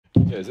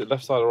Yeah, is it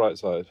left side or right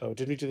side? Oh,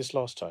 did we do this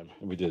last time?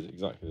 We did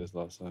exactly this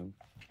last time.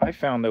 I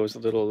found there was a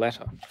little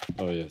letter.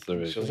 Oh, yes,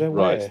 there is. Was there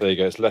Right, where? there you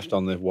go. It's left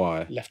on the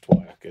Y. Left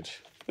wire, good.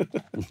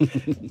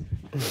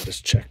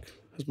 Let's check.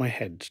 Has my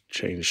head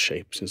changed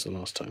shape since the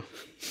last time?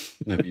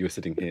 No, but you were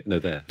sitting here. No,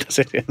 there. That's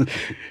it, yeah.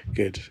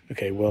 Good.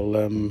 Okay, well,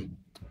 I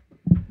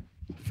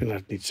think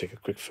I need to take a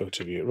quick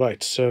photo of you.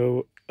 Right,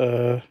 so,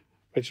 ready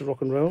to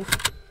rock and roll?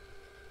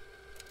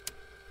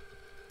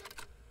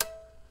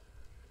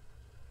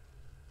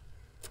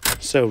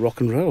 So, rock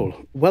and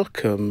roll.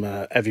 Welcome,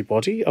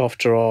 everybody,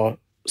 after our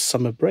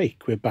summer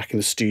break. We're back in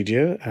the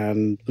studio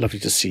and lovely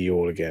to see you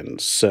all again.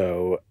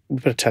 So, we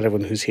better tell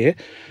everyone who's here.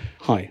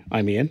 Hi,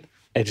 I'm Ian,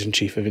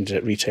 Editor-in-Chief of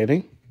Internet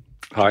Retailing.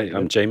 Hi,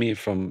 I'm Jamie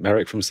from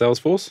Merrick from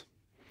Salesforce.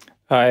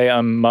 Hi,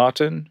 I'm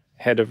Martin,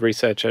 Head of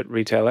Research at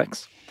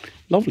RetailX.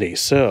 Lovely.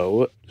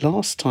 So,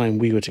 last time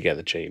we were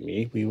together,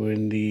 Jamie, we were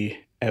in the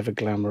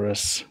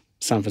ever-glamorous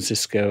San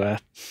Francisco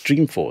at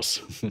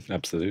Dreamforce.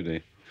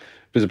 Absolutely.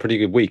 It was a pretty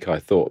good week, I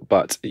thought,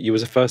 but it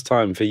was a first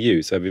time for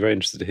you, so I'd be very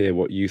interested to hear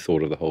what you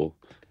thought of the whole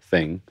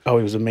thing. Oh,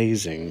 it was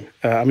amazing.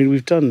 I mean,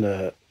 we've done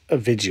a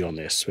video on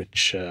this,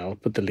 which I'll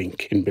put the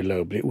link in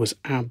below, but it was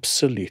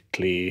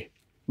absolutely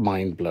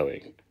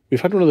mind-blowing.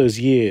 We've had one of those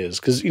years,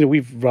 because,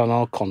 we've run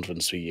our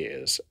conference for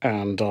years,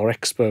 and our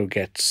expo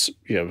gets,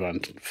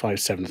 around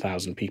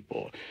 5,000-7,000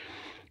 people,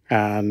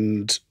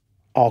 and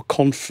our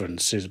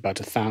conference is about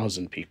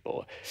 1,000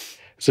 people.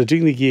 So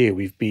during the year,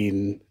 we've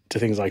been to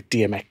things like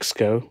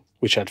DMXco,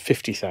 which had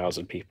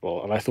 50,000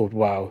 people, and I thought,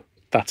 wow,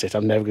 that's it.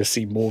 I'm never going to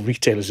see more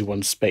retailers in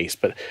one space.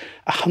 But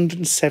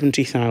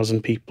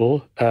 170,000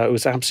 people, it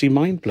was absolutely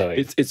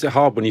mind-blowing. It's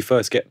hard when you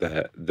first get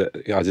there.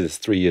 I did this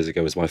 3 years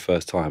ago, was my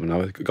first time, and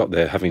I got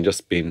there having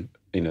just been,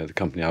 the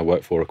company I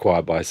work for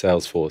acquired by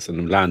Salesforce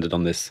and landed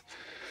on this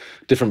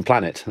different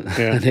planet.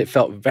 Yeah. And it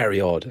felt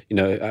very odd.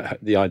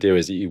 The idea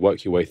is that you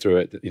work your way through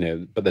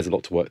it, but there's a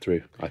lot to work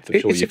through.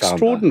 It's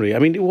extraordinary. I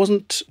mean, it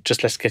wasn't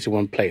just let's get to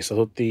one place. I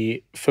thought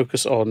the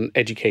focus on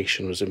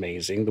education was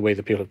amazing, the way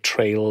that people have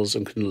trails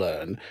and can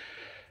learn.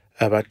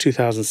 About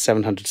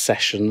 2,700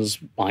 sessions,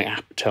 my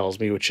app tells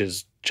me, which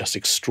is just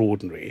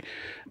extraordinary.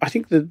 I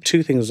think the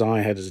two things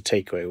I had as a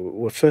takeaway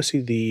were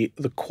firstly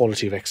the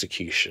quality of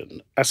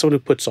execution. As someone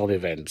who puts on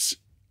events,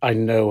 I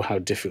know how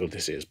difficult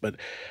this is, but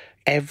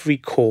every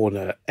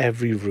corner,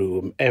 every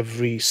room,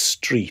 every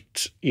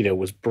street,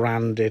 was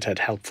branded, had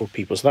helpful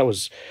people. So that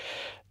was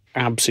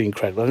absolutely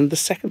incredible. And the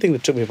second thing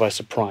that took me by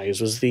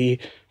surprise was the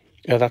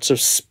that sort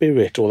of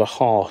spirit or the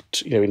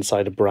heart,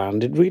 inside a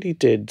brand. It really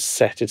did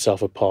set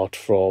itself apart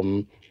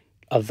from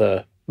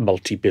other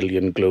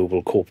multi-billion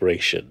global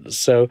corporations.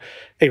 So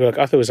anyway,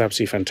 I thought it was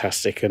absolutely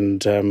fantastic.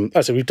 And as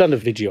I said, we've done a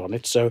video on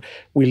it, so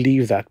we'll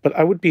leave that. But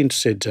I would be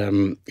interested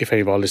if any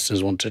of our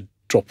listeners want to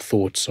drop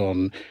thoughts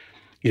on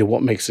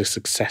what makes a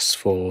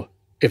successful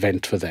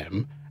event for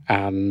them,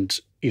 and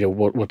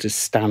what is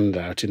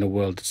standout in a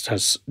world that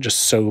has just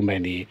so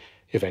many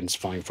events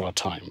vying for our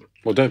time.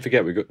 Well, don't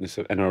forget we've got this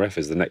NRF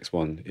is the next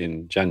one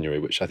in January,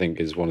 which I think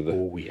is one of the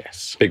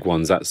big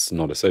ones. That's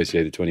not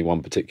associated to any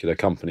one particular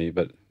company,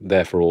 but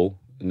there for all.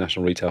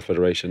 National Retail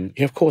Federation.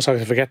 Yeah, of course,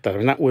 I forget that. I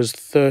mean, that was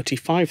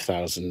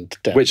 35,000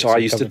 delegates. Which I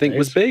used to think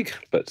was big,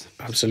 but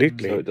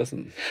absolutely. So it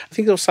doesn't. I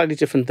think what's slightly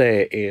different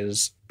there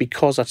is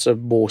because that's a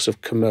more sort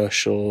of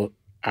commercial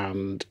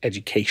and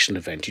educational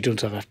event, you don't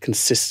have that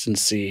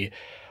consistency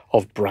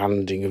of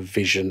branding, of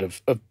vision,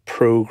 of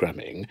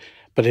programming,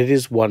 but it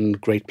is one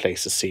great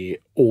place to see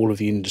all of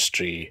the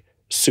industry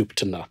soup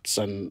to nuts.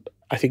 And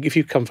I think if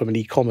you come from an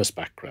e-commerce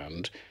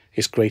background,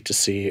 it's great to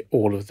see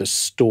all of the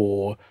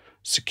store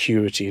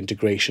security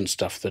integration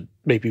stuff that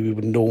maybe we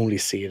would normally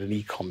see at an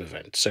e-com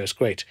event. So it's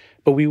great.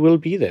 But we will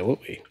be there,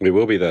 won't we? We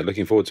will be there.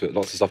 Looking forward to it.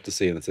 Lots of stuff to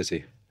see in the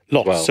city.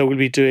 Lots. Well. So we'll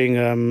be doing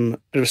a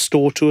bit of a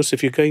store tour. So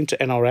if you're going to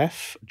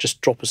NRF, just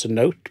drop us a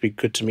note. It'd be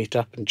good to meet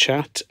up and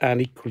chat. And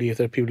equally, if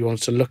there are people who want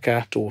us to look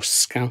at or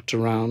scout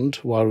around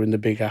while we're in the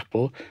Big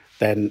Apple,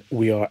 then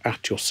we are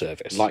at your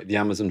service. Like the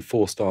Amazon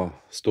 4-star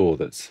store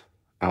that's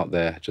out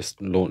there, just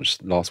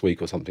launched last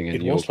week or something in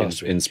New York,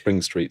 in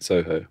Spring Street,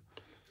 Soho.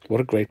 What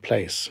a great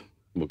place.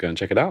 We'll go and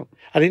check it out.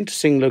 An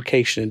interesting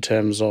location in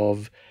terms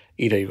of,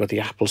 you've got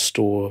the Apple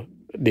store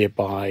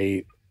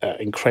nearby,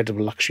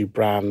 incredible luxury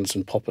brands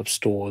and pop-up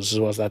stores, as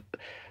well as that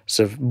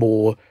sort of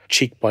more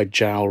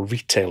cheek-by-jowl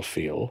retail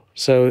feel.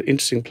 So,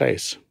 interesting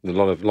place. A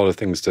lot of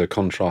things to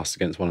contrast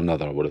against one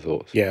another, I would have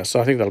thought. Yeah, so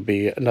I think that'll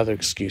be another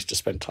excuse to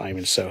spend time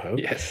in Soho.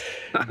 Yes.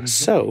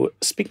 So,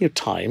 speaking of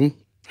time,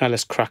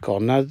 let's crack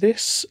on. Now,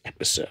 this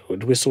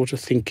episode, we're sort of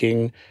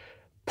thinking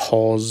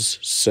POS,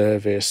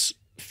 service,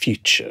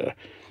 future.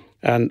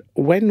 And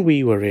when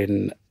we were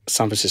in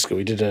San Francisco,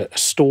 we did a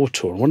store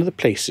tour. And one of the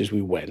places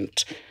we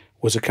went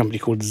was a company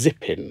called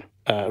Zippin,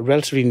 a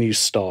relatively new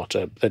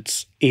startup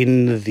that's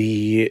in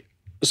the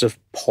sort of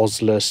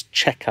POS-less,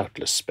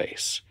 checkout-less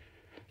space.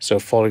 So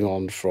following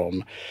on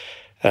from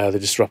the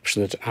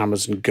disruption that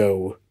Amazon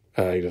Go,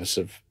 the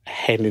sort of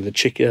hen in the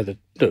chicken,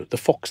 the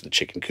fox in the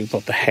chicken coop,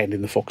 not the hen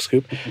in the fox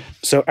coop.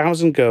 So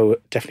Amazon Go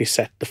definitely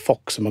set the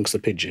fox amongst the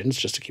pigeons,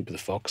 just to keep with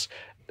the fox.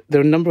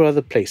 there are a number of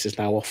other places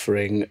now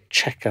offering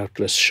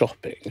checkoutless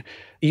shopping.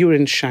 You were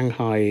in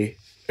Shanghai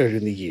earlier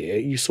in the year.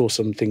 You saw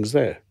some things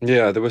there.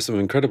 Yeah, there were some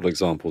incredible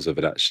examples of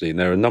it, actually. And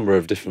there are a number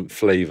of different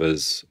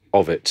flavours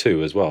of it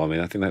too, as well. I mean,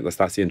 I think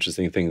that's the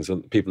interesting thing, is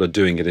that people are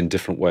doing it in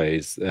different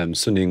ways.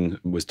 Suning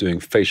was doing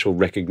facial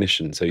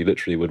recognition. So you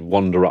literally would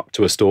wander up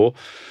to a store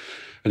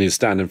and you'd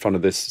stand in front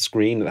of this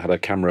screen that had a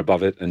camera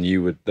above it, and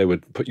they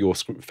would put your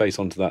face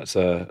onto that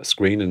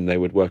screen, and they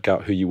would work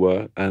out who you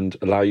were and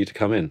allow you to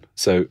come in.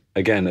 So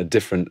again, a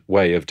different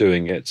way of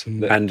doing it.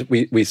 And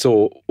we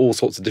saw all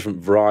sorts of different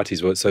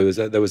varieties. So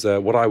there was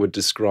what I would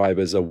describe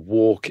as a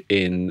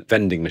walk-in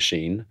vending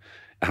machine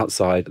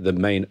outside the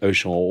main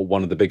Auchan, or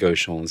one of the big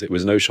Auchans. It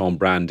was an Auchan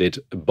branded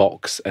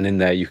box, and in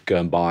there you could go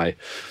and buy,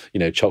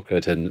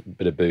 chocolate and a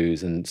bit of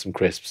booze and some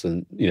crisps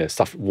and,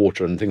 stuff,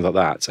 water and things like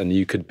that. And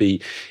you could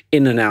be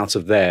in and out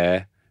of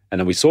there. And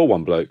then we saw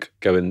one bloke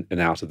go in and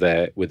out of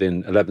there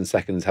within 11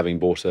 seconds, having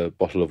bought a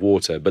bottle of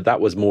water. But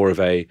that was more of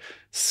a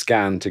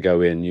scan to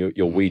go in, your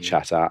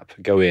WeChat app,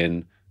 go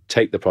in,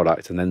 take the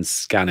product, and then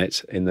scan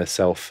it in the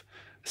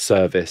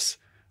self-service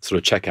sort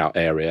of checkout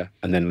area,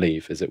 and then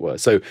leave, as it were.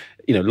 So,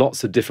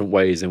 lots of different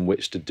ways in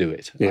which to do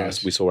it,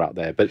 as we saw out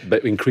there, but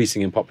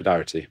increasing in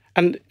popularity.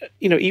 And,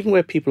 even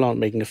where people aren't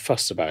making a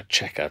fuss about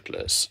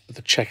checkoutless,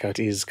 the checkout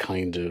is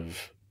kind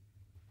of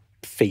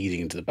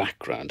fading into the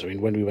background. I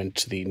mean, when we went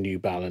to the New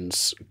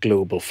Balance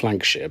global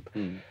flagship,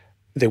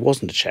 there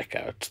wasn't a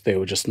checkout. They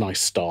were just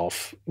nice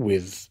staff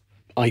with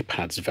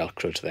iPads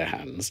Velcro to their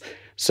hands.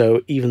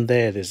 So even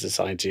there's this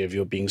idea of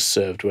you're being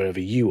served wherever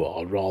you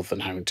are, rather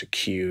than having to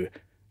queue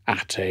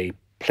at a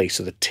place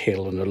with a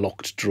till and a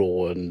locked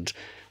drawer and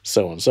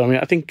so on. So, I mean,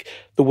 I think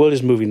the world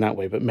is moving that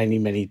way, but many,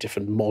 many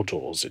different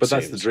models. But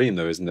that's the dream,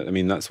 though, isn't it? I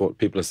mean, that's what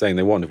people are saying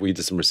they want. If we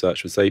did some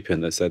research with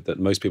Zippin that said that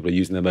most people are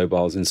using their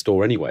mobiles in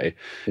store anyway,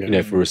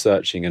 for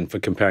researching and for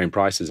comparing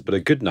prices, but a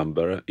good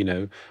number,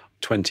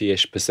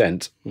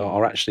 20-ish%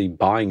 are actually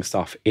buying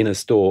stuff in a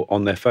store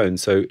on their phone.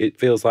 So it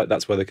feels like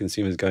that's where the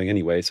consumer is going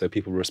anyway. So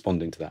people are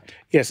responding to that.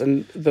 Yes,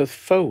 and the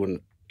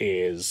phone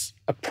is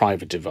a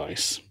private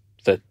device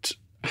that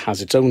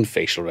has its own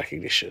facial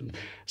recognition.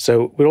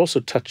 So we're also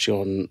touching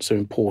on some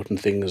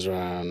important things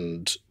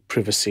around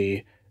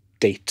privacy,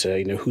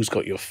 data, who's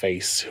got your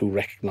face, who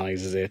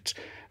recognizes it,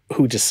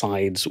 who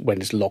decides when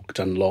it's locked,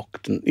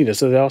 unlocked. And,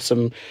 so there are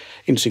some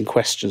interesting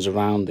questions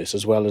around this,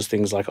 as well as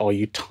things like, are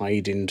you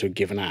tied into a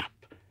given app?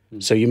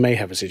 So you may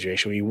have a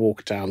situation where you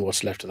walk down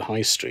what's left of the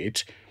high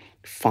street,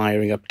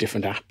 firing up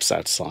different apps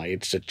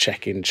outside to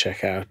check in,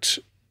 check out.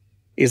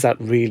 Is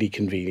that really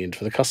convenient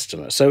for the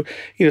customer? So,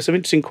 some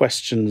interesting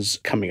questions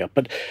coming up.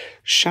 But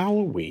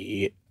shall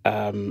we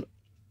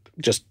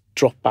just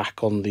drop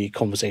back on the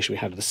conversation we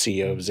had with the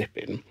CEO of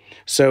Zippin?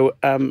 So,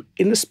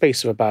 in the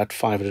space of about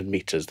 500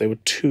 meters, there were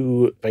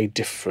two very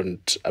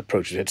different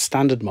approaches. We had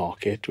Standard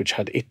Market, which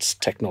had its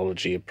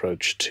technology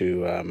approach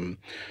to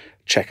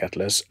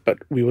checkoutless, but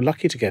we were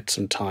lucky to get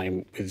some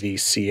time with the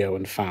CEO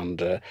and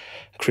founder,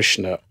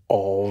 Krishna,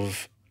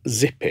 of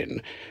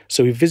Zippin.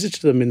 So we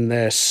visited them in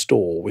their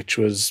store, which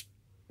was,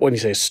 when you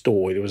say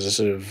store, it was a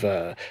sort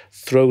of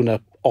thrown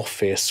up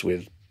office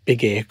with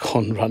big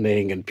aircon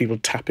running and people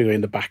tapping away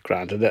in the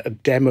background, and a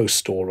demo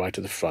store right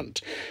at the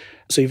front.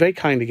 So he very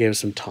kindly gave us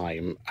some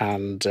time,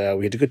 and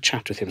we had a good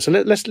chat with him. So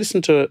let's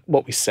listen to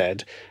what we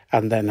said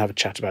and then have a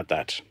chat about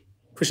that.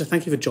 Krishna,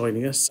 thank you for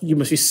joining us. You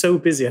must be so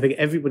busy. I think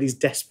everybody's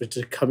desperate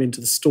to come into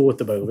the store at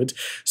the moment.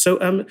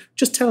 So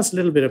just tell us a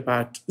little bit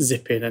about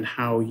Zippin and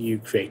how you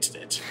created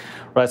it.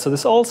 Right. So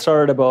this all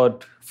started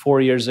about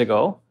 4 years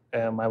ago.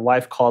 My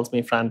wife calls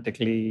me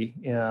frantically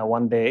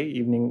one day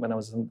evening when I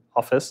was in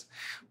office.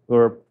 We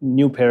were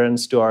new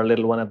parents to our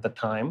little one at the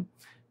time.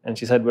 And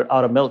she said, we're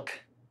out of milk.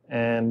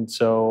 And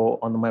so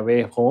on my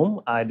way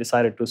home, I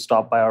decided to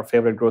stop by our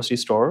favorite grocery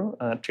store,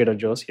 Trader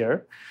Joe's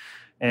here,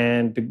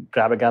 and to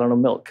grab a gallon of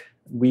milk.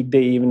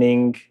 Weekday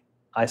evening,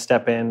 I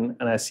step in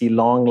and I see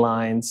long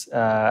lines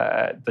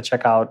at the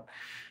checkout.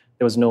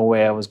 There was no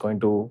way I was going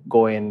to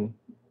go in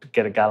to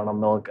get a gallon of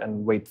milk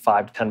and wait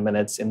 5 to 10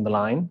 minutes in the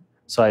line.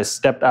 So I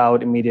stepped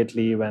out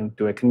immediately, went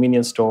to a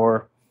convenience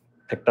store,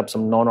 picked up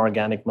some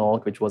non-organic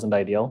milk, which wasn't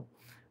ideal,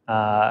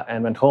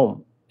 and went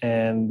home.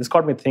 And this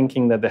got me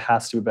thinking that there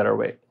has to be a better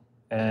way.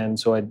 And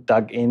so I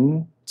dug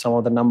in some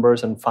of the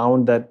numbers and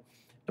found that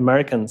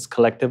Americans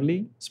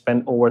collectively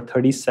spend over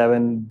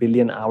 37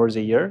 billion hours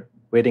a year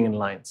waiting in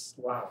lines.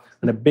 Wow.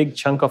 And a big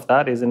chunk of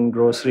that is in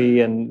grocery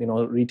and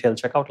retail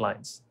checkout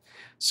lines.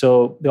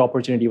 So the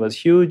opportunity was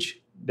huge.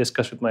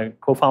 Discussed with my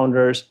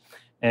co-founders,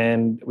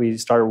 and we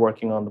started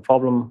working on the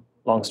problem.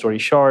 Long story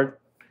short,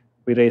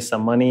 we raised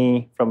some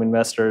money from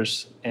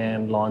investors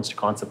and launched a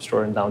concept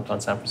store in downtown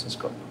San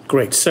Francisco.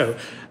 Great. So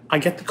I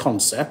get the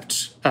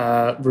concept,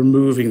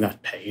 removing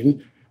that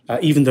pain,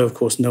 even though, of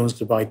course, no one's going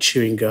to buy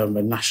chewing gum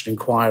and National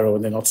Enquirer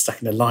when they're not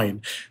stuck in a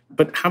line.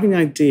 But having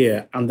an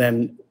idea and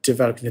then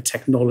developing the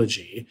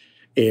technology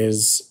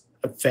is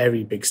a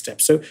very big step.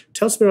 So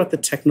tell us a bit about the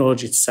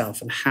technology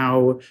itself and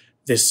how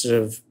this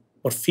sort of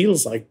what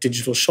feels like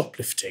digital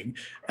shoplifting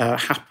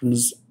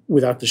happens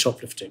without the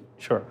shoplifting?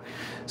 Sure.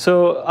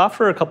 So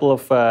after a couple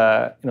of,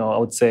 I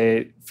would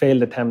say,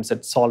 failed attempts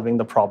at solving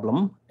the problem,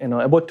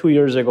 about 2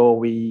 years ago,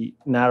 we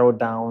narrowed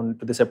down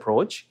to this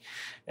approach.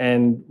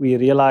 And we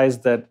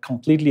realized that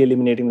completely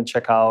eliminating the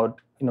checkout,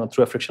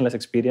 through a frictionless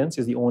experience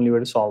is the only way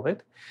to solve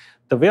it.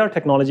 The way our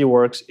technology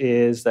works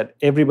is that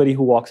everybody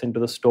who walks into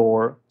the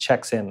store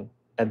checks in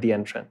at the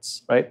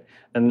entrance, right?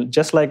 And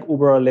just like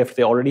Uber or Lyft,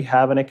 they already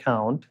have an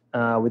account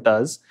with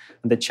us,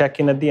 and they check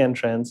in at the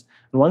entrance.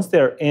 And once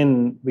they're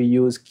in, we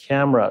use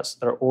cameras,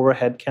 that are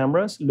overhead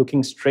cameras,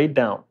 looking straight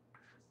down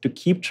to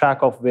keep track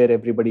of where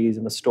everybody is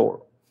in the store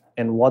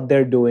and what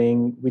they're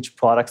doing, which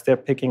products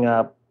they're picking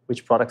up,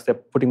 which products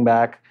they're putting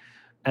back,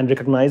 and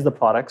recognize the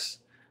products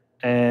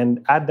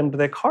and add them to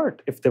their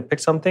cart. If they pick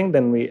something,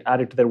 then we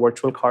add it to their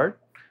virtual cart.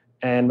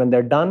 And when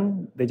they're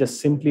done, they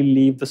just simply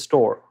leave the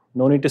store.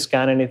 No need to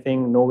scan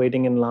anything, no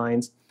waiting in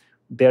lines.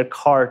 Their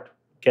cart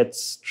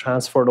gets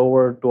transferred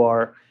over to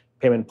our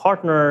payment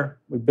partner.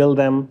 We bill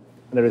them,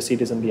 and the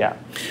receipt is in the app.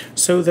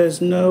 So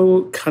there's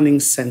no cunning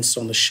sensor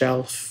on the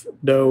shelf,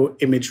 no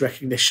image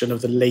recognition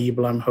of the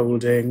label I'm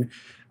holding,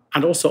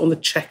 and also on the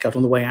checkout,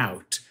 on the way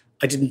out,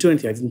 I didn't do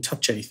anything. I didn't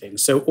touch anything.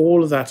 So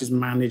all of that is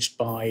managed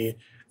by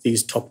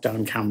these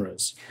top-down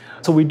cameras.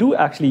 So we do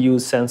actually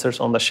use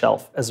sensors on the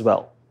shelf as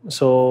well.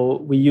 So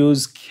we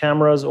use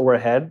cameras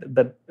overhead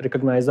that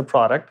recognize the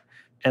product,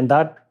 and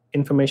that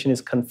information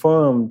is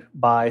confirmed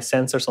by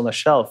sensors on the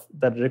shelf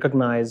that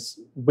recognize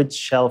which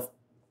shelf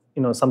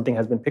something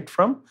has been picked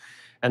from,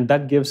 and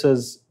that gives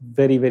us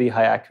very, very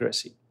high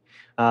accuracy.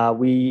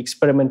 We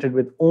experimented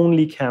with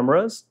only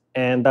cameras,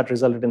 and that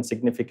resulted in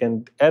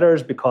significant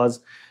errors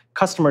because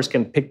customers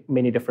can pick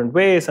many different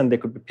ways, and they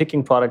could be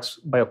picking products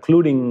by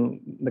occluding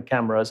the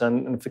cameras.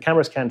 And if the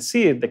cameras can't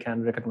see it, they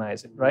can't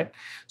recognize it, right?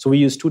 So we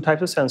use 2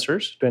 types of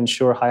sensors to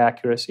ensure high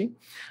accuracy.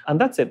 And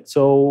that's it.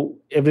 So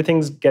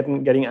everything's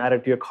getting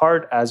added to your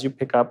cart as you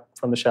pick up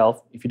from the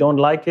shelf. If you don't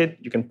like it,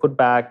 you can put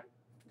back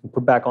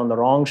on the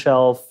wrong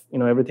shelf.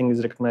 Everything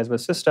is recognized by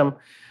the system.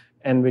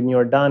 And when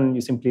you're done,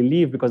 you simply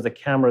leave because the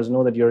cameras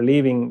know that you're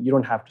leaving. You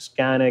don't have to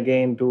scan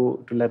again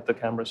to let the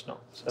cameras know.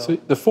 So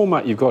the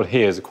format you've got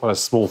here is quite a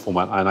small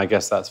format, and I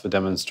guess that's for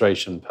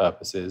demonstration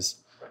purposes.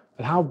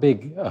 But how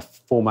big a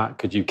format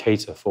could you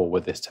cater for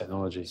with this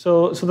technology?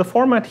 So the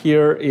format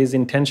here is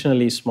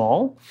intentionally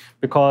small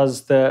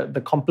because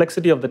the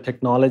complexity of the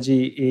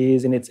technology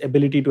is in its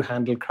ability to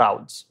handle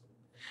crowds.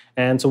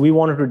 And so we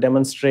wanted to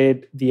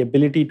demonstrate the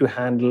ability to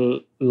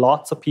handle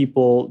lots of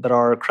people that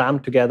are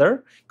crammed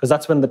together, because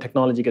that's when the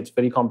technology gets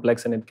very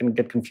complex and it can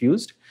get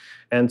confused.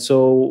 And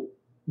so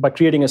by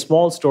creating a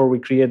small store,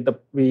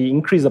 we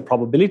increase the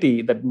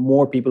probability that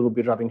more people will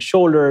be rubbing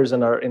shoulders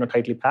and are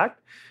tightly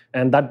packed.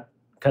 And that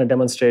kind of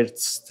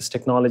demonstrates this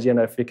technology and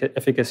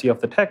efficacy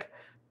of the tech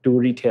to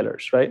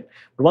retailers, right?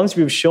 But once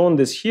we've shown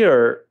this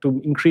here,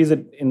 to increase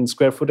it in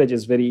square footage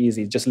is very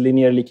easy. Just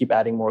linearly keep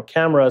adding more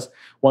cameras.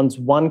 Once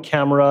one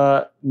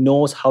camera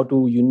knows how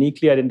to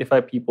uniquely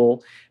identify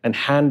people and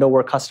hand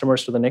over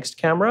customers to the next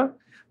camera,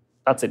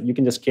 that's it. You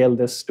can just scale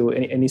this to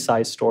any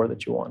size store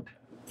that you want.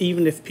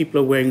 Even if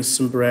people are wearing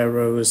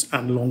sombreros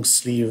and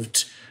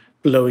long-sleeved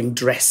blowing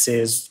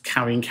dresses,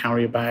 carrying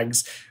carrier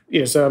bags,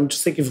 so I'm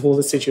just thinking of all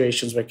the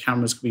situations where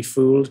cameras could be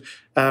fooled.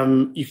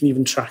 You can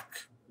even track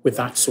with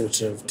that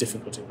sort of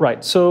difficulty.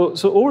 Right. So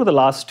over the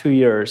last 2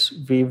 years,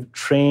 we've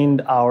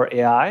trained our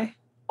AI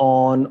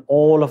on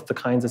all of the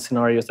kinds of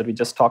scenarios that we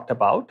just talked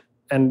about.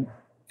 And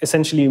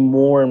essentially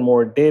more and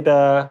more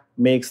data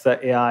makes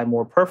the AI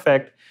more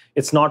perfect.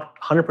 It's not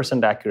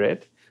 100%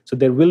 accurate. So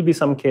there will be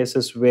some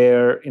cases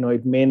where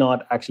it may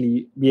not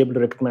actually be able to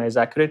recognize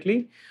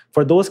accurately.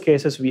 For those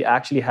cases, we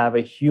actually have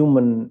a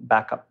human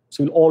backup.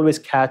 So we'll always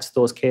catch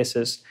those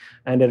cases,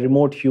 and a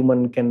remote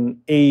human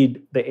can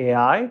aid the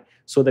AI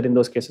so that in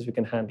those cases we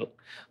can handle.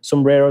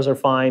 Sombreros are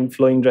fine,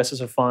 flowing dresses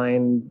are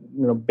fine,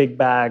 big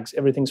bags,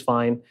 everything's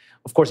fine.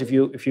 Of course, if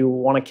you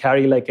want to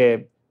carry like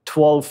a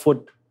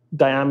 12-foot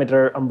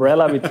diameter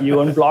umbrella with you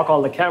and block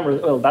all the cameras,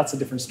 well, that's a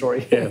different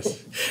story.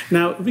 Yes.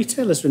 Now,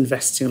 retailers are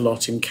investing a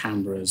lot in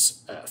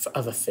cameras for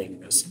other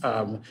things,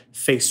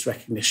 face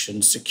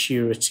recognition,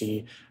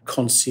 security,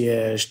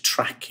 concierge,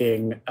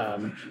 tracking,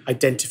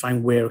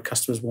 identifying where a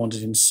customer's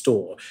wandered in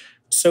store.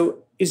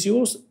 So is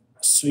your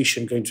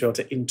solution going to be able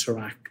to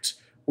interact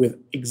with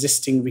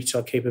existing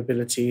retail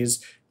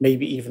capabilities,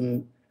 maybe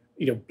even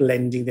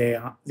blending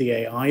the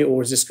AI,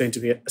 or is this going to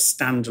be a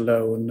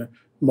standalone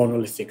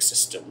monolithic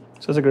system?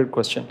 So that's a great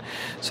question.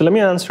 So let me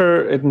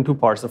answer it in 2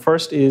 parts. The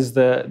first is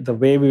the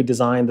way we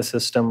design the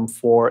system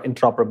for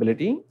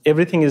interoperability.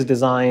 Everything is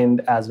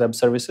designed as web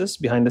services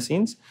behind the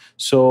scenes.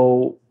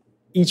 So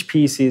each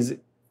piece is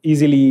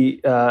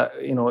easily,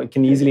 it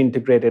can easily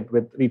integrate it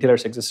with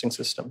retailers' existing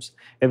systems.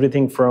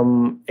 Everything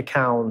from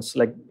accounts,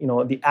 like,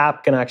 the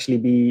app can actually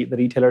be the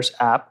retailer's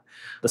app,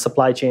 The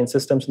supply chain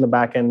systems in the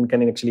back end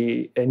can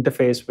actually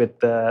interface with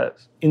the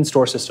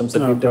in-store systems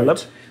that we've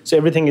developed. So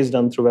everything is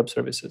done through web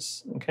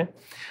services. Okay.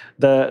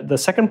 The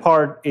second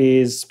part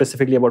is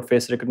specifically about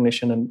face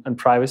recognition and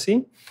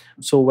privacy.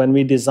 So when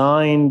we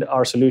designed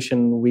our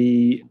solution,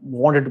 we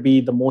wanted to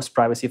be the most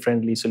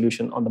privacy-friendly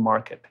solution on the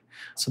market.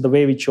 So the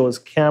way we chose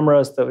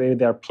cameras, the way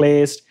they are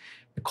placed,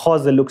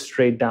 because they look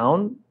straight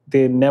down,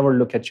 they never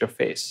look at your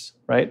face,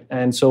 right?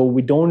 And so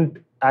we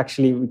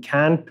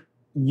can't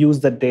use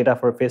that data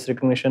for face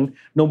recognition.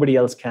 Nobody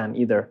else can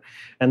either.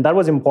 And that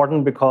was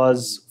important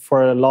because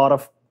for a lot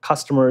of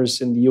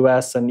customers in the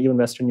US and even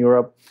Western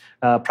Europe,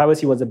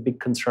 privacy was a big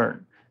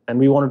concern. And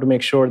we wanted to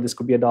make sure this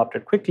could be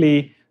adopted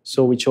quickly.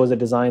 So we chose a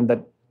design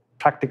that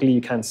practically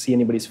you can't see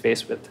anybody's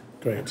face with.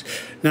 Great.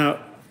 Now,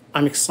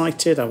 I'm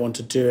excited. I want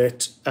to do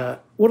it.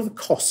 What are the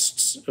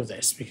costs of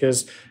this?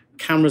 Because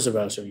cameras are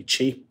relatively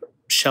cheap.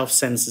 Shelf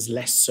sensors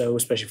less so,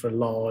 especially for a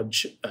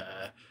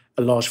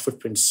large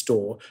footprint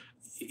store.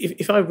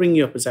 If I ring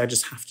you up and say I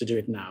just have to do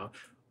it now,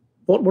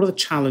 what are the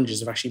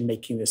challenges of actually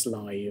making this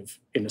live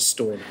in a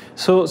store now?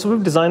 So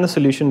we've designed the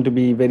solution to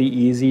be very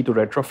easy to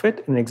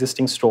retrofit in an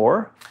existing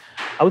store.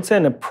 I would say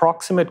an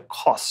approximate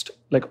cost,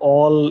 like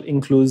all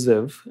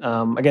inclusive.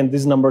 Again,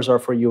 these numbers are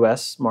for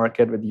US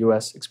market with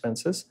US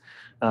expenses,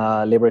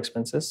 labor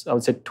expenses. I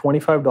would say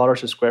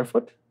 $25 a square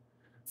foot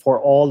for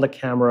all the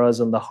cameras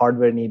and the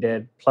hardware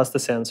needed, plus the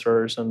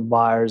sensors and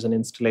wires and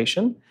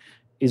installation,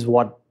 is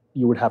what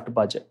you would have to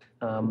budget.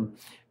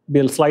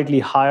 Be slightly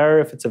higher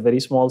if it's a very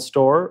small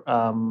store,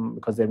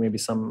 because there may be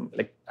some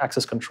like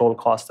access control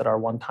costs that are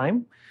one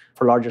time.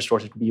 For larger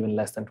stores, it would be even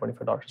less than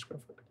 $25 a square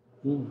foot.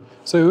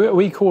 So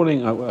are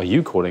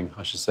you calling,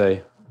 I should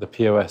say, the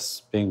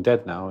POS being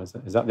dead now? Is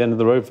that the end of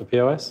the road for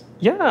POS?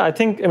 Yeah, I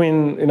think,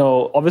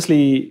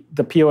 obviously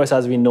the POS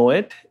as we know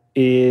it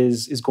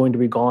is going to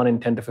be gone in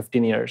 10 to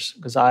 15 years.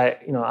 Because I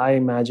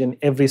imagine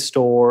every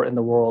store in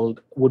the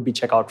world would be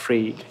checkout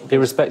free.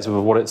 Irrespective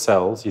of what it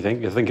sells, you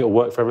think it'll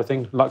work for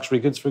everything? Luxury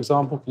goods, for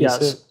example?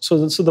 Yes.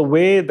 So the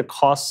way the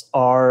costs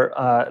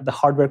are, the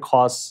hardware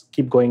costs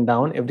keep going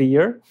down every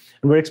year.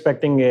 And we're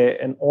expecting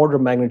an order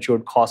of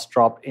magnitude cost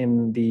drop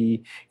in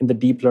the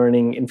deep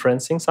learning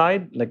inferencing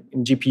side. Like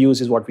in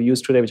GPUs is what we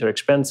use today, which are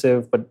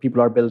expensive, but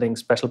people are building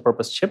special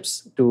purpose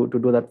chips to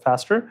do that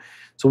faster.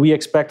 So we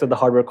expect that the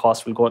hardware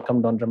costs will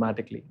come down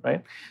dramatically,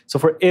 right? So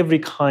for every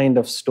kind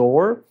of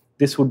store,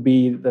 this would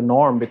be the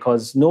norm,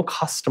 because no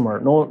customer,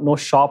 no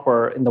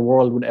shopper in the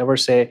world would ever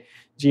say,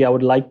 gee, I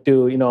would like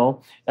to,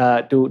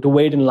 to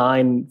wait in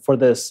line for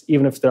this,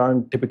 even if there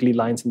aren't typically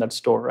lines in that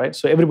store, right?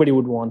 So everybody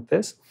would want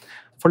this.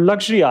 For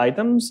luxury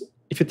items,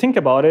 if you think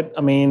about it,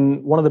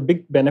 one of the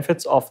big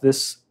benefits of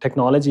this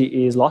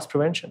technology is loss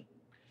prevention.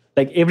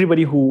 Like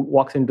everybody who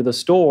walks into the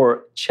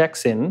store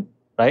checks in,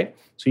 right?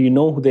 So you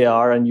know who they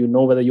are and you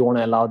know whether you want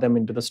to allow them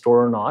into the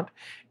store or not.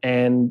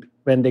 And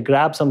when they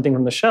grab something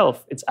from the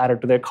shelf, it's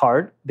added to their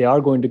cart. They are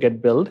going to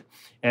get billed.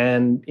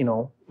 And,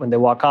 when they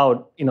walk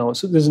out,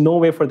 so there's no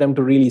way for them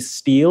to really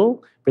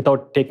steal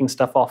without taking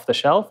stuff off the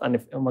shelf.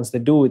 And once they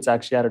do, it's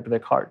actually added to their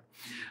cart.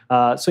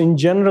 So in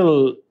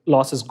general,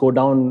 losses go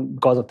down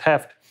because of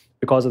theft,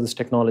 because of this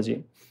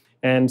technology.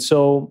 And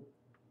so,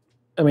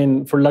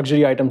 for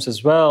luxury items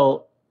as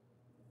well,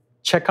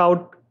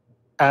 checkout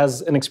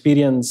as an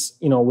experience,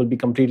 will be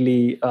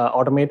completely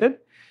automated.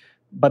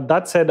 But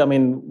that said,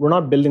 we're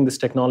not building this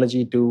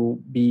technology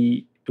to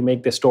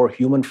make the store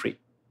human-free.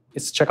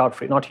 It's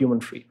checkout-free, not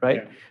human-free, right?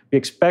 Yeah. We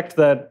expect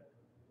that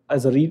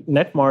as the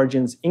net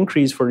margins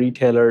increase for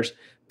retailers,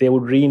 they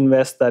would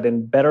reinvest that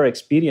in better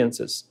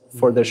experiences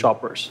for their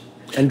shoppers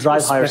and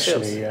drive higher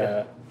sales.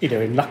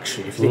 Especially, in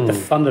luxury, if you think the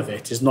fun of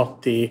it is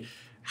not the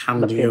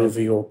handing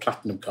over your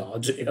platinum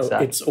card.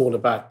 Exactly. It's all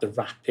about the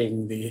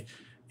wrapping, the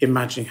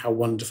imagining how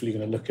wonderful you're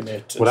going to look in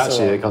it. Well,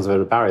 actually, it comes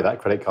with a barrier. That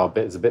credit card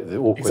bit is a bit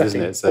awkward, exactly.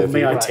 Isn't it? So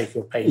may I take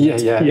your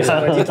payment? Yeah.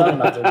 It doesn't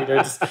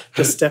matter.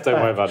 Just step Don't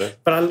back. worry about it.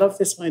 But I love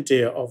this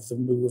idea of the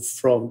move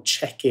from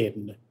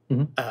check-in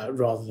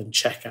rather than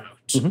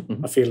check-out.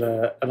 Mm-hmm. I feel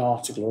an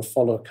article or a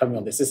follow coming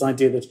on this. This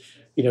idea that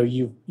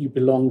you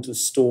belong to the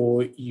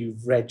store,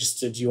 you've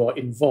registered, you are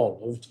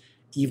involved,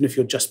 even if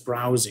you're just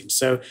browsing.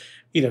 So,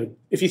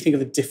 if you think of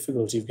the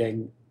difficulty of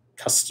getting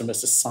customers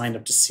to sign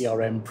up to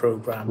CRM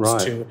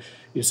programs, to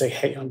say,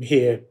 hey, I'm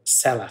here,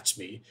 sell at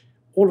me.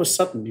 All of a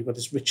sudden, you've got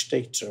this rich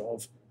data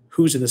of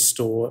who's in the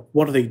store,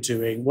 what are they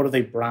doing, what are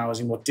they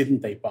browsing, what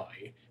didn't they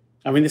buy.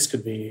 This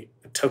could be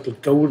a total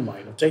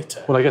goldmine of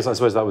data. Well, I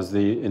suppose that was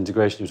the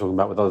integration you were talking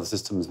about with other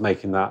systems,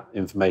 making that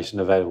information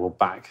available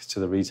back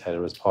to the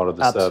retailer as part of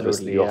the service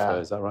that you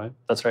offer. Is that right?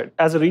 That's right.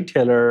 As a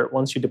retailer,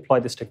 once you deploy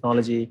this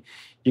technology,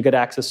 you get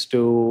access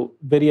to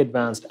very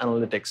advanced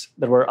analytics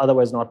that were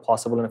otherwise not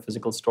possible in a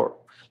physical store.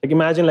 Like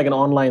imagine like an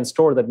online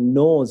store that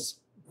knows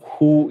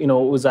who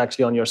was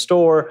actually on your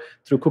store.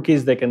 Through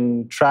cookies, they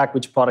can track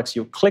which products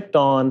you clicked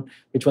on,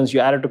 which ones you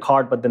added to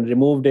cart but then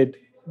removed it.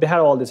 They had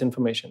all this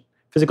information.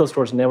 Physical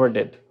stores never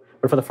did.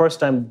 But for the first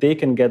time, they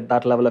can get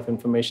that level of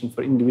information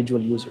for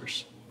individual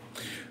users.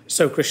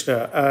 So,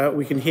 Krishna,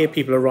 we can hear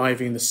people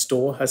arriving in the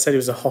store. I said it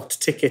was a hot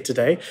ticket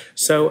today.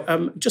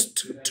 So,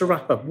 just to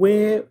wrap up,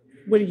 where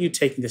are you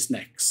taking this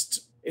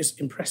next? It's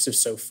impressive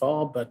so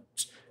far, but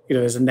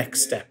there's a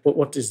next step.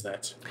 What is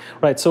that?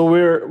 Right. So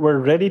we're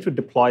ready to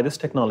deploy this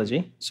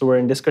technology. So we're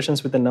in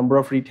discussions with a number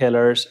of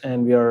retailers,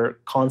 and we are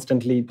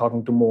constantly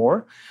talking to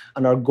more.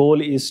 And our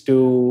goal is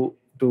to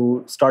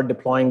start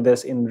deploying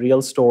this in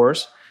real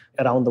stores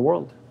around the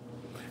world.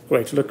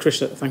 Great. Look,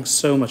 Krishna, thanks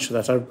so much for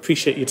that. I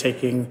appreciate you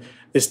taking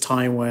this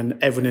time when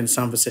everyone in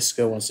San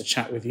Francisco wants to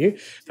chat with you.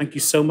 Thank you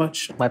so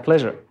much. My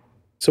pleasure.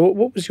 So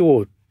what was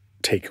your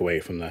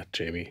takeaway from that,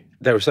 Jamie?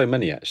 There were so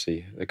many,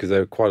 actually, because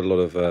there are quite a lot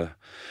of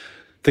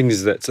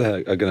things that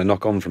are going to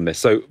knock on from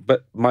this.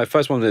 But my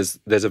first one is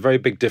there's a very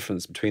big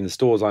difference between the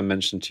stores I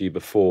mentioned to you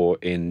before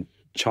in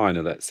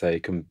China, let's say,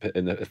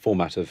 in the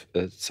format of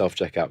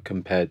self-checkout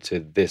compared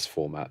to this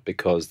format,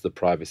 because the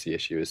privacy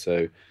issue is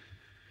so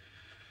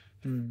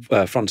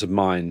front of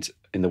mind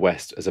in the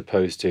West, as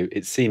opposed to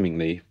it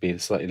seemingly being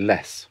slightly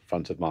less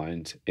front of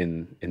mind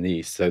in the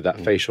East. So that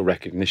facial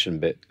recognition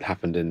bit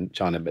happened in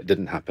China, but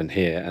didn't happen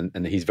here.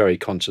 And he's very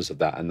conscious of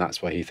that. And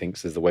that's why he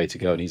thinks is the way to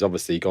go. And he's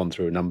obviously gone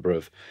through a number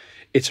of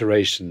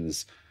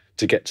iterations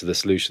to get to the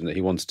solution that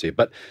he wants to.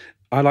 But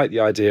I like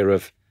the idea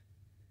of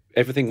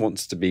everything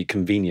wants to be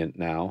convenient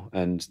now.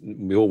 And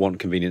we all want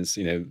convenience.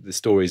 The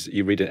stories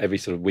you read in every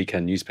sort of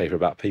weekend newspaper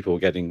about people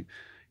getting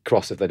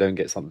cross if they don't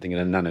get something in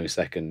a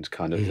nanosecond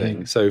kind of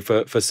thing. So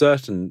for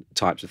certain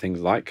types of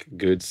things like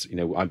goods,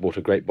 I bought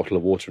a great bottle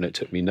of water and it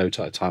took me no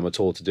time at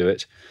all to do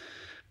it.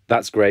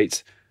 That's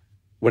great.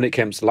 When it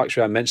came to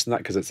luxury, I mentioned that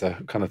because it's a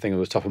kind of thing that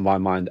was top of my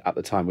mind at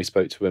the time we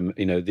spoke to him.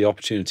 The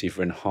opportunity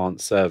for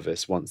enhanced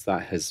service once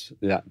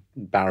that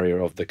barrier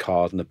of the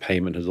card and the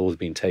payment has always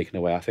been taken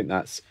away. I think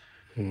that's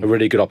a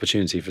really good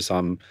opportunity for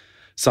some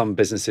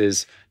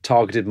businesses,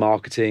 targeted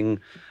marketing,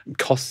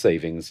 cost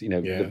savings,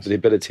 Yes. the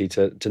ability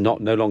to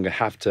no longer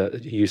have to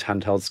use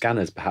handheld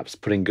scanners, perhaps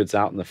putting goods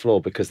out on the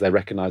floor because they're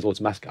recognized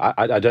automatically.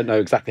 I don't know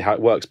exactly how it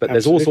works, but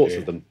there's all sorts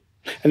of them.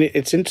 And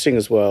it's interesting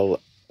as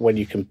well when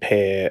you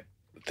compare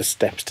the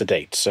steps to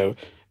date. So,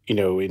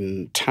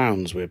 in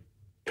towns, we're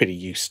pretty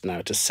used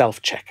now to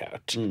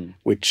self-checkout,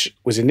 which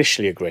was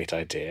initially a great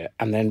idea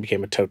and then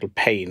became a total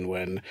pain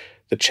when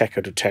the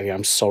checkout would tell you,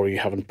 I'm sorry, you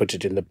haven't put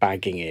it in the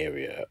bagging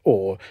area,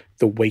 or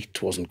the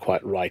weight wasn't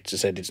quite right. It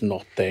said it's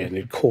not there, and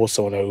it'd call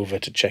someone over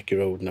to check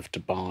you're old enough to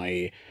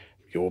buy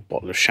your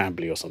bottle of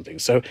Chablis or something.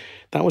 So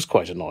that was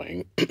quite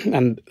annoying.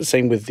 And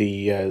same with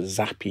the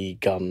zappy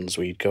guns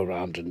where you'd go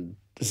around and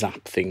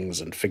zap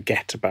things and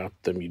forget about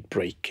them. You'd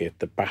break it,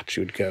 the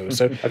battery would go.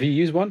 So Have you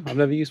used one? I've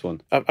never used one.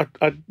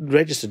 I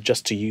registered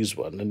just to use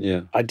one,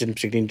 and I didn't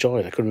particularly enjoy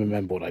it. I couldn't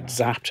remember what I'd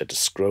zapped. I had to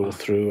scroll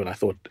through, and I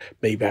thought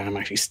maybe I'm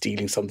actually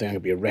stealing something. I'm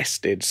going to be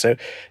arrested. So,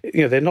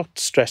 they're not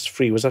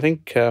stress-free. I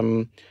think,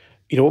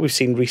 what we've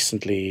seen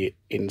recently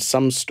in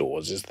some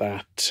stores is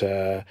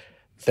that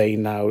they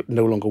now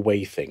no longer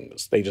weigh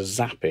things. They just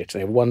zap it.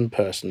 They have one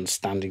person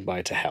standing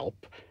by to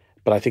help.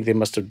 But I think they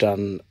must have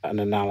done an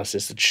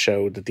analysis that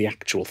showed that the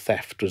actual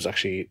theft was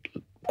actually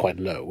quite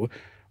low,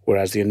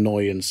 whereas the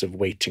annoyance of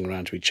waiting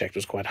around to be checked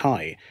was quite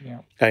high.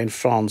 Yeah. In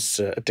France,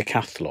 at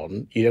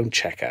Decathlon, you don't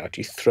check out.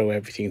 You throw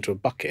everything into a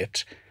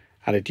bucket,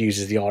 and it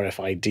uses the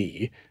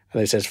RFID,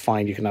 and it says,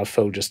 fine, you can now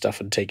fold your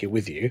stuff and take it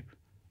with you.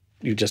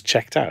 You just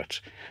checked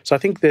out. So I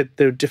think that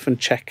there are different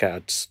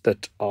checkouts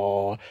that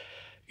are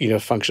a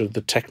function of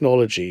the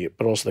technology,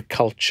 but also the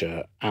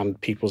culture and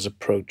people's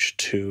approach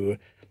to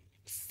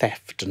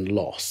theft and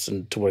loss,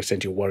 and to what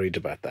extent you're worried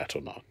about that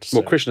or not. So,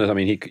 Well, Krishna,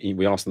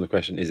 we asked him the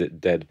question, is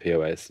it dead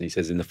POS? And he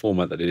says in the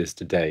format that it is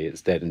today,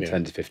 it's dead in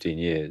 10 to 15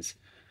 years.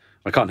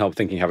 I can't help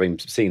thinking, having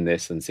seen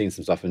this and seen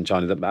some stuff in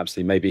China, that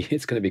absolutely maybe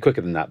it's going to be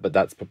quicker than that, but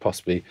that's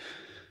possibly,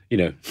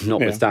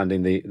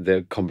 notwithstanding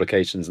the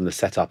complications and the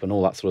setup and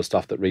all that sort of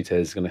stuff that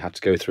retailers are going to have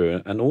to go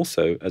through. And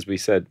also, as we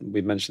said,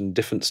 we mentioned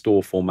different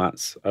store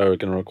formats are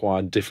going to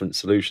require different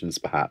solutions,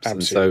 perhaps.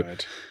 Absolutely and so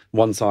right.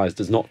 one size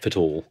does not fit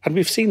all. And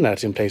we've seen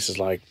that in places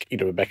like,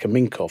 Rebecca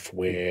Minkoff,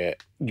 where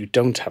you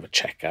don't have a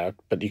checkout,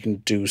 but you can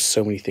do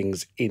so many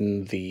things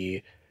in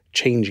the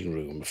changing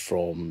room,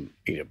 from,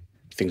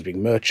 things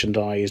being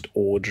merchandised,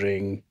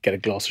 ordering, get a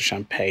glass of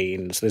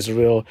champagne. So there's a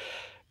real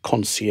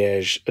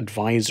concierge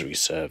advisory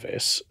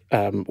service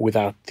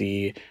without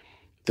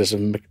there's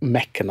a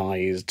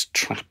mechanized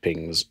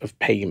trappings of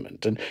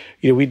payment. And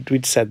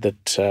we'd said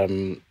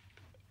that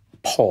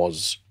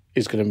POS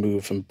is going to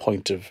move from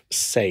point of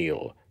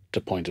sale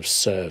to point of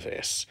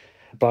service,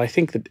 but I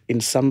think that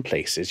in some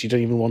places you don't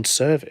even want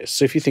service.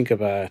 So if you think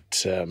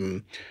about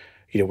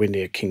we're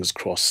near King's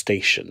Cross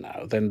Station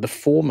now, then the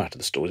format of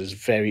the stores is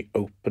very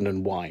open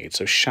and wide,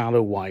 so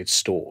shallow wide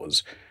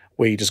stores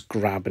where you just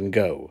grab and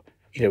go.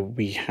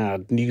 We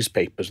had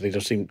newspapers, they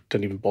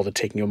don't even bother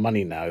taking your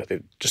money now.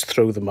 They just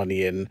throw the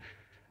money in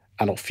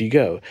and off you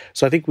go.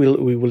 So I think we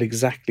will,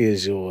 exactly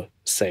as you're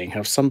saying,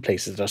 have some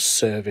places that are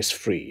service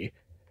free,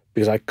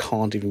 because I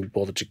can't even be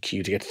bothered to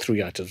queue to get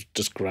 3 items,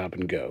 just grab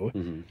and go,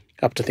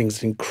 up to things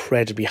that are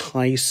incredibly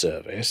high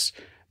service,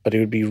 but it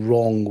would be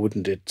wrong,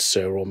 wouldn't it,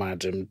 sir or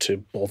madam, to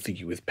bother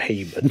you with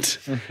payment.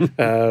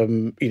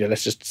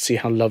 Let's just see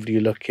how lovely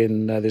you look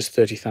in this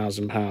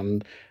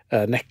 £30,000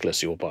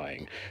 necklace you're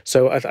buying.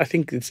 So I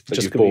think it's that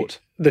just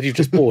that you've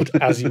just bought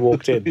as you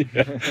walked in.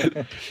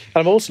 And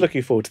I'm also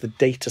looking forward to the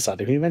data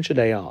side. I mean, you mentioned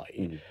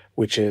AI,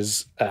 which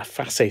is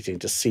fascinating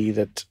to see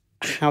that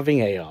having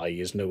AI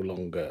is no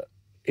longer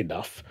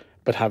enough,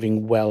 but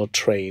having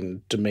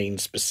well-trained,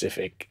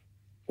 domain-specific,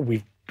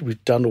 we've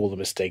done all the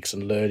mistakes,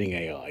 and learning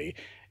AI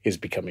is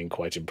becoming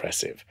quite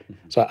impressive.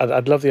 So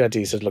I'd love the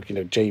idea. He says, look,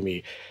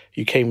 Jamie,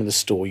 you came in the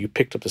store, you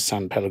picked up the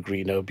San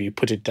Pellegrino, but you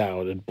put it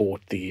down and bought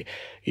the,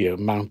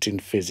 Mountain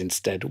Fizz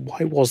instead.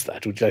 Why was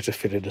that? Would you like to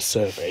fill in a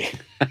survey?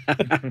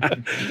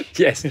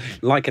 Yes,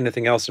 like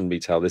anything else in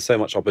retail, there's so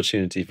much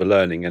opportunity for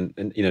learning, and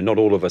not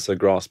all of us are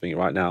grasping it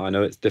right now. I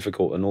know it's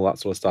difficult and all that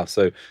sort of stuff.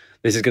 So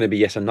this is going to be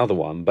yet another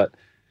one, but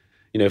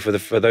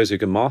for those who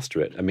can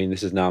master it, I mean,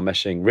 this is now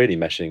really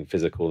meshing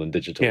physical and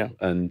digital,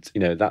 and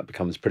that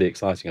becomes pretty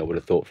exciting, I would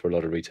have thought, for a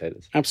lot of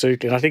retailers.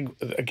 Absolutely, and I think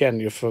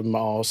again, from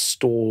our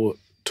store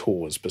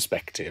tours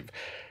perspective,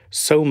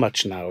 so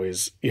much now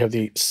is you have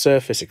the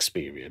surface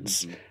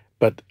experience,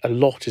 but a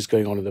lot is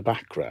going on in the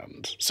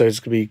background. So it's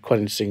going to be quite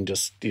interesting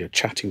just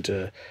chatting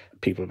to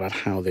people about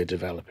how they're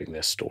developing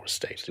their store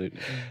estate. Absolutely.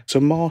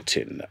 So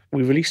Martin,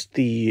 we released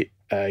the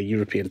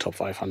European Top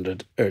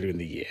 500 earlier in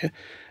the year,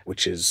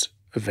 which is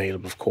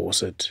available, of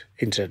course, at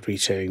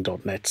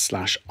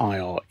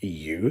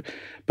internetretailing.net/IREU.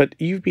 But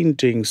you've been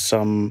doing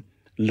some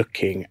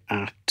looking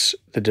at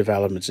the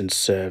developments in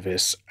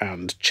service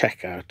and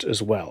checkout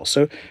as well.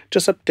 So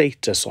just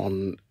update us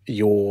on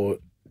your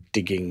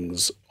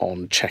diggings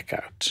on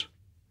checkout.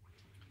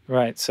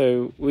 Right.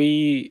 So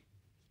we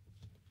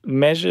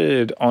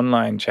measured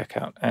online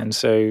checkout. And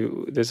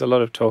so there's a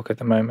lot of talk at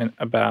the moment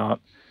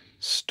about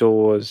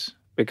stores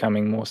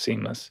becoming more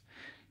seamless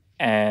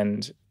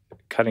and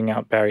cutting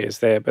out barriers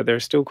there, but there are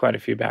still quite a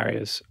few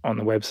barriers on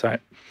the website.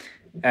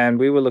 And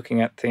we were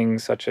looking at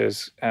things such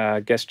as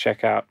guest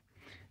checkout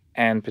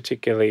and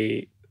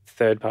particularly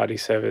third-party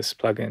service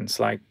plugins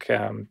like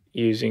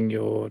using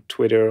your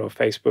Twitter or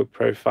Facebook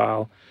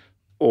profile,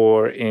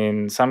 or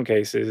in some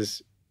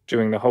cases,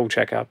 doing the whole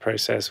checkout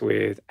process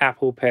with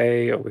Apple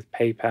Pay or with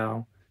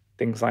PayPal,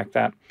 things like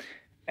that.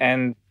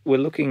 And we're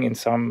looking in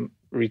some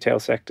retail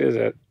sectors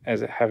at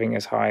having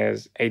as high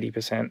as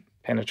 80%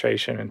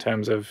 penetration in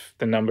terms of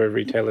the number of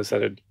retailers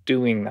that are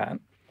doing that.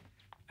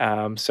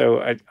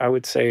 So I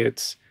would say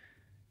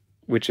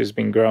which has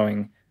been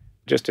growing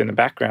just in the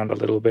background a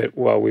little bit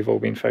while we've all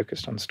been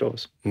focused on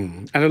stores.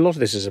 And a lot of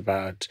this is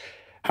about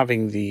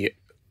having the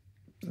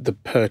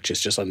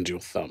purchase just under your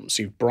thumb.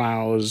 So you've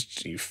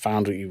browsed, you've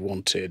found what you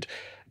wanted,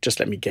 just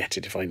let me get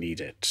it if I need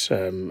it.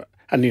 And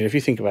if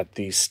you think about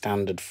the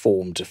standard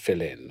form to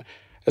fill in,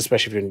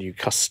 especially if you're a new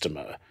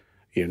customer,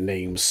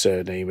 name,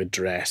 surname,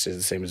 address is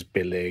the same as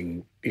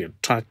billing.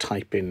 Trying to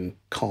type in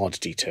card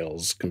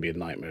details can be a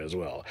nightmare as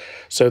well.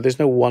 So there's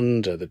no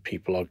wonder that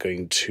people are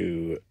going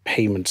to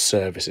payment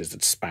services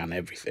that span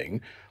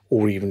everything,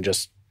 or even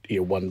just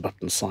one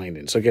button sign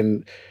in. So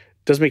again,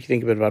 it does make you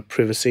think a bit about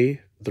privacy,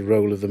 the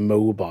role of the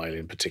mobile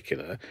in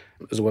particular,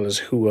 as well as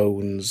who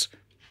owns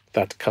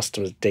that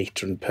customer's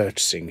data and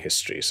purchasing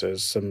history. So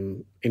there's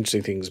some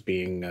interesting things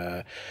being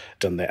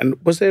done there.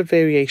 And was there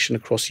variation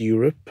across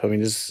Europe? I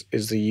mean, is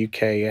the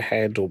UK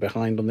ahead or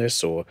behind on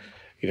this, or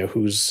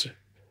who's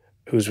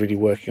really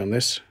working on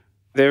this?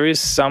 There is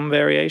some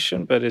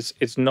variation, but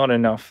it's not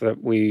enough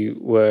that we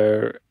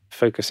were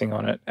focusing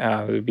on it.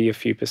 There would be a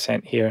few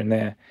percent here and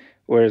there,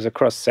 whereas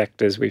across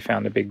sectors we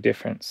found a big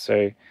difference.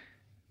 So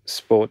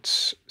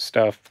sports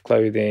stuff,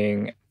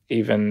 clothing,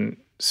 even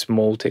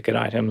small ticket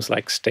items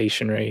like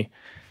stationery,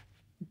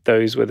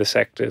 those were the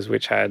sectors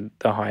which had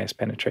the highest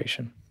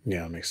penetration.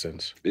 Yeah, that makes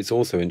sense. It's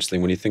also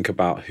interesting when you think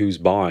about who's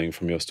buying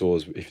from your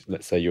stores. If,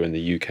 let's say, you're in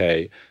the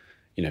UK,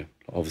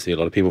 obviously a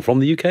lot of people from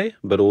the UK,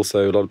 but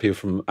also a lot of people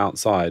from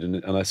outside.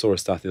 And I saw a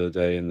stat the other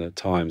day in the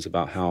Times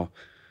about how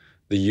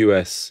the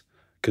US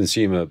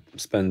consumer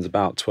spends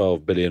about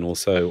 12 billion or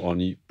so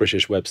on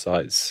British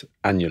websites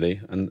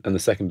annually, and the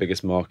second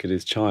biggest market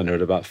is China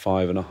at about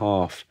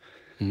 5.5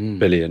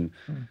 billion.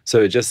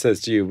 So it just says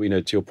to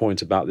you, to your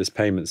point about this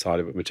payment side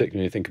of it, particularly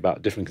when you think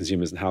about different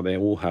consumers and how they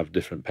all have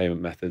different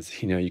payment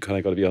methods, you kind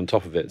of got to be on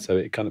top of it. So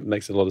it kind of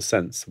makes a lot of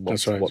sense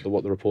what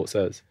the report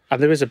says.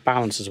 And there is a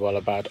balance as well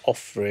about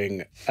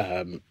offering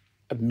a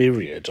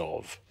myriad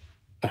of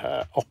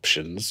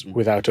options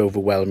without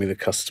overwhelming the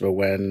customer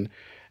when,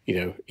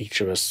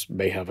 each of us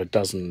may have a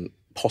dozen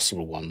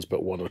possible ones,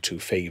 but one or two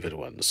favoured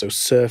ones. So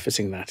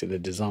surfacing that in the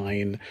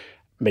design,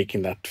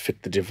 making that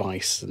fit the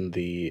device and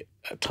the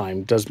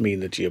time does mean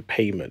that your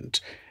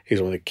payment is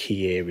one of the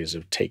key areas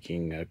of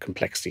taking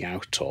complexity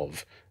out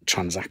of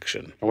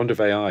transaction. I wonder if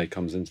AI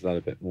comes into that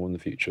a bit more in the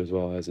future as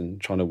well, as in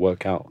trying to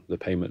work out the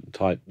payment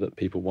type that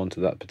people want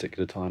at that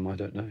particular time. I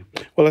don't know.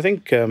 Well, I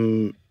think,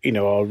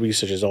 our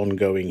research is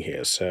ongoing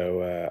here.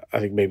 So I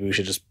think maybe we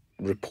should just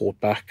report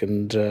back,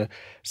 and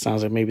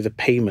sounds like maybe the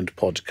payment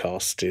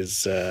podcast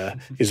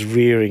is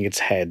rearing its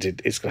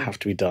head. It's going to have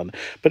to be done.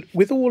 But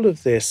with all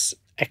of this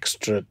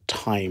extra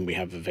time we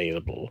have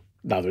available,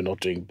 now that we're not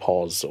doing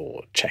pause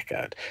or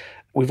checkout,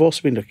 we've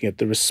also been looking at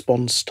the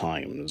response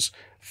times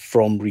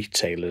from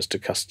retailers to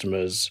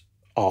customers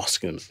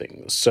asking them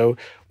things. So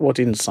what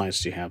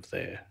insights do you have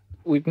there?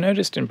 We've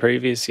noticed in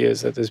previous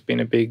years that there's been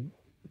a big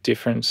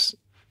difference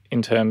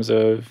in terms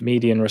of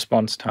median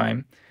response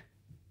time,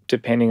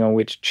 depending on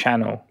which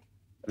channel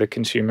the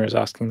consumer is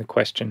asking the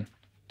question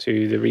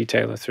to the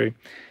retailer through.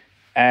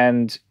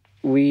 And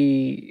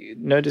we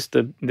noticed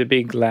the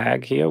big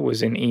lag here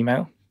was in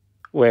email,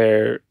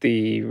 where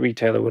the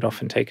retailer would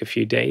often take a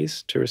few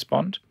days to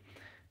respond.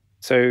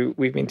 So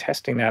we've been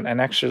testing that,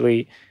 and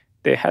actually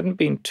there hadn't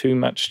been too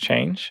much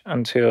change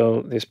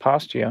until this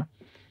past year,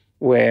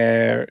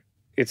 where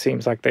it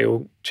seems like they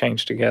all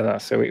changed together.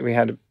 So we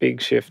had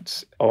big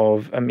shifts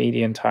of a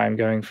median time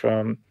going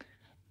from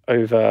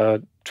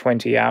over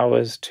 20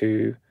 hours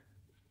to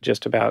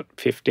just about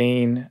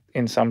 15.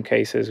 In some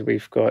cases,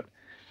 we've got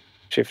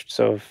shifts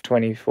of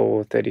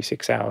 24,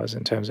 36 hours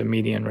in terms of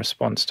median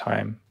response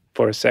time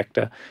for a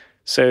sector.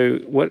 So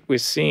what we're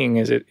seeing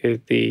is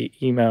the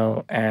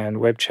email and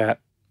web chat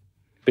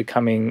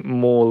becoming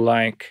more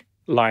like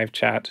live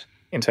chat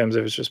in terms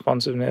of its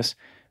responsiveness,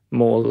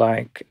 more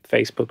like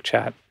Facebook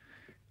chat,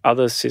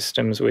 other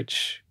systems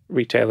which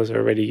retailers are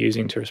already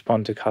using to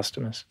respond to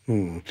customers.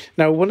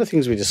 Now, one of the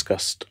things we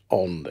discussed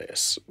on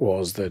this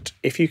was that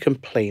if you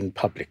complain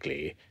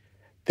publicly,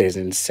 there's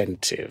an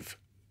incentive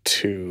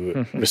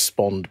to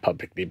respond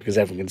publicly because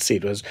everyone can see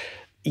it. Whereas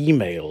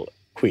email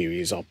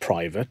queries are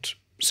private,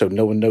 so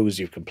no one knows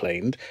you've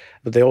complained,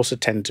 but they also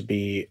tend to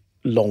be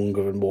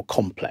longer and more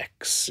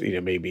complex,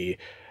 maybe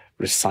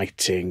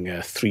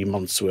reciting 3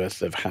 months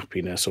worth of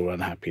happiness or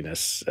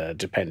unhappiness,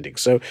 depending.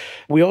 So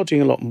we are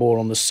doing a lot more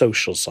on the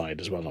social side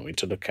as well, aren't we,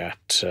 to look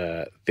at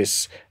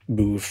this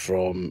move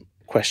from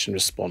question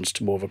response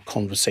to more of a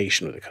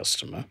conversation with the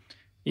customer.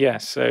 Yeah,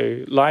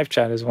 so live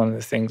chat is one of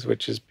the things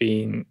which has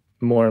been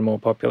more and more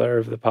popular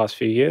over the past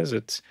few years.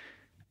 It's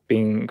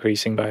been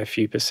increasing by a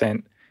few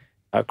percent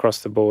across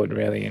the board,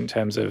 really, in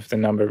terms of the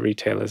number of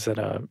retailers that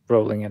are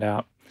rolling it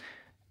out.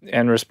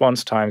 And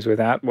response times with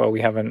that, well,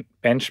 we haven't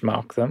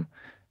benchmarked them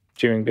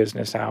during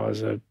business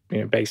hours, are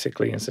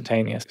basically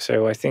instantaneous.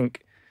 So I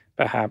think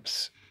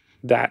perhaps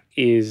that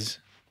is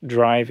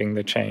driving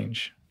the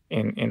change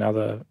in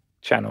other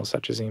channels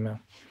such as email.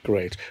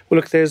 Great. Well,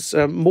 look, there's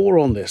more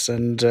on this,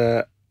 and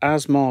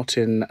as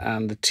Martin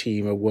and the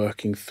team are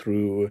working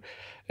through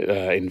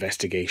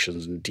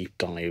investigations and deep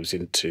dives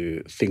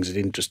into things that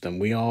interest them,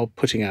 we are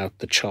putting out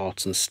the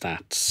charts and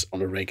stats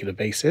on a regular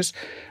basis.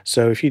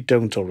 So if you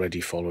don't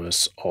already follow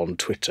us on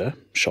Twitter,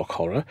 shock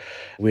horror,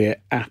 we're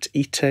at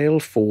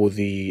eTail for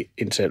the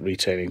Internet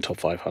Retailing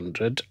Top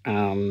 500,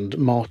 and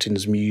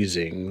Martin's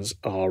musings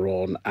are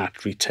on at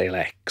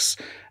RetailX,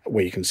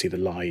 where you can see the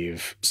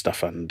live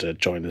stuff and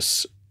join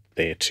us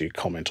there to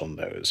comment on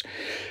those.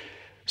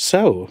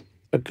 So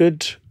a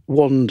good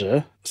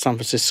wander, San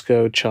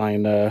Francisco,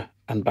 China,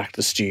 and back to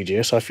the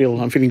studio. So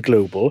I'm feeling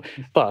global.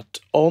 But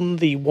on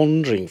the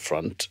wandering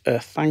front,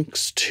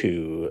 thanks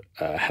to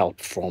help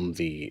from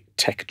the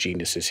tech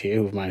geniuses here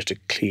who've managed to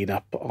clean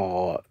up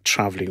our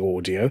travelling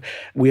audio,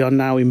 we are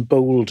now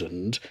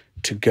emboldened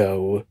to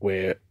go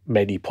where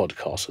many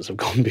podcasters have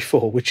gone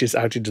before, which is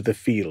out into the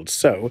field.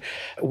 So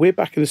we're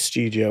back in the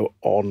studio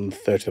on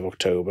 30th of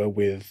October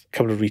with a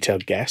couple of retail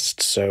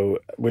guests. So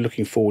we're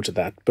looking forward to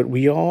that. But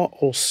we are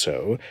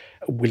also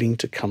willing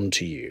to come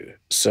to you.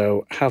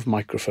 So Have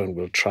Microphone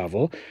will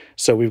travel.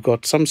 So we've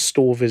got some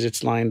store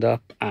visits lined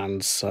up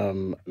and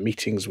some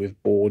meetings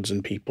with boards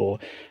and people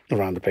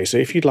around the place. So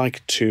if you'd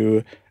like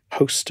to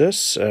host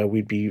us,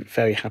 we'd be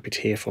very happy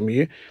to hear from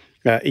you.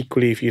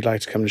 Equally, if you'd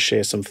like to come and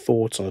share some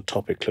thoughts on a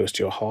topic close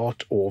to your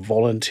heart or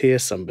volunteer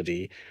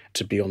somebody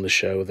to be on the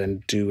show,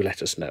 then do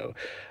let us know.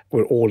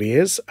 We're all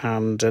ears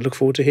and look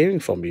forward to hearing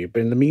from you.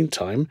 But in the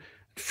meantime,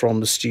 from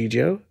the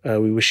studio,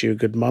 we wish you a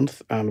good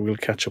month and we'll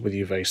catch up with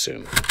you very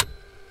soon.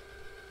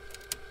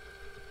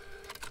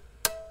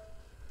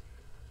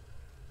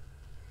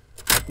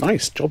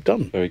 Nice, job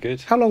done. Very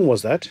good. How long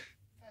was that?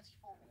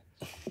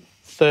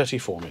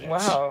 34 minutes.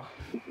 Wow.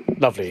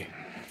 Lovely.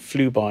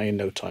 Flew by in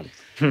no time.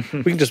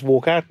 We can just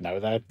walk out now.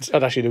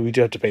 Actually, no, we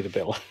do have to pay the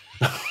bill.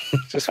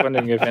 Just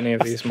wondering if any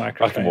of these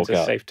microphones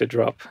are safe to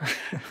drop.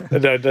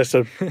 No, let's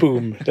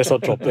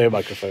not drop their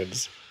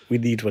microphones. We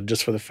need one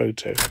just for the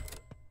photo.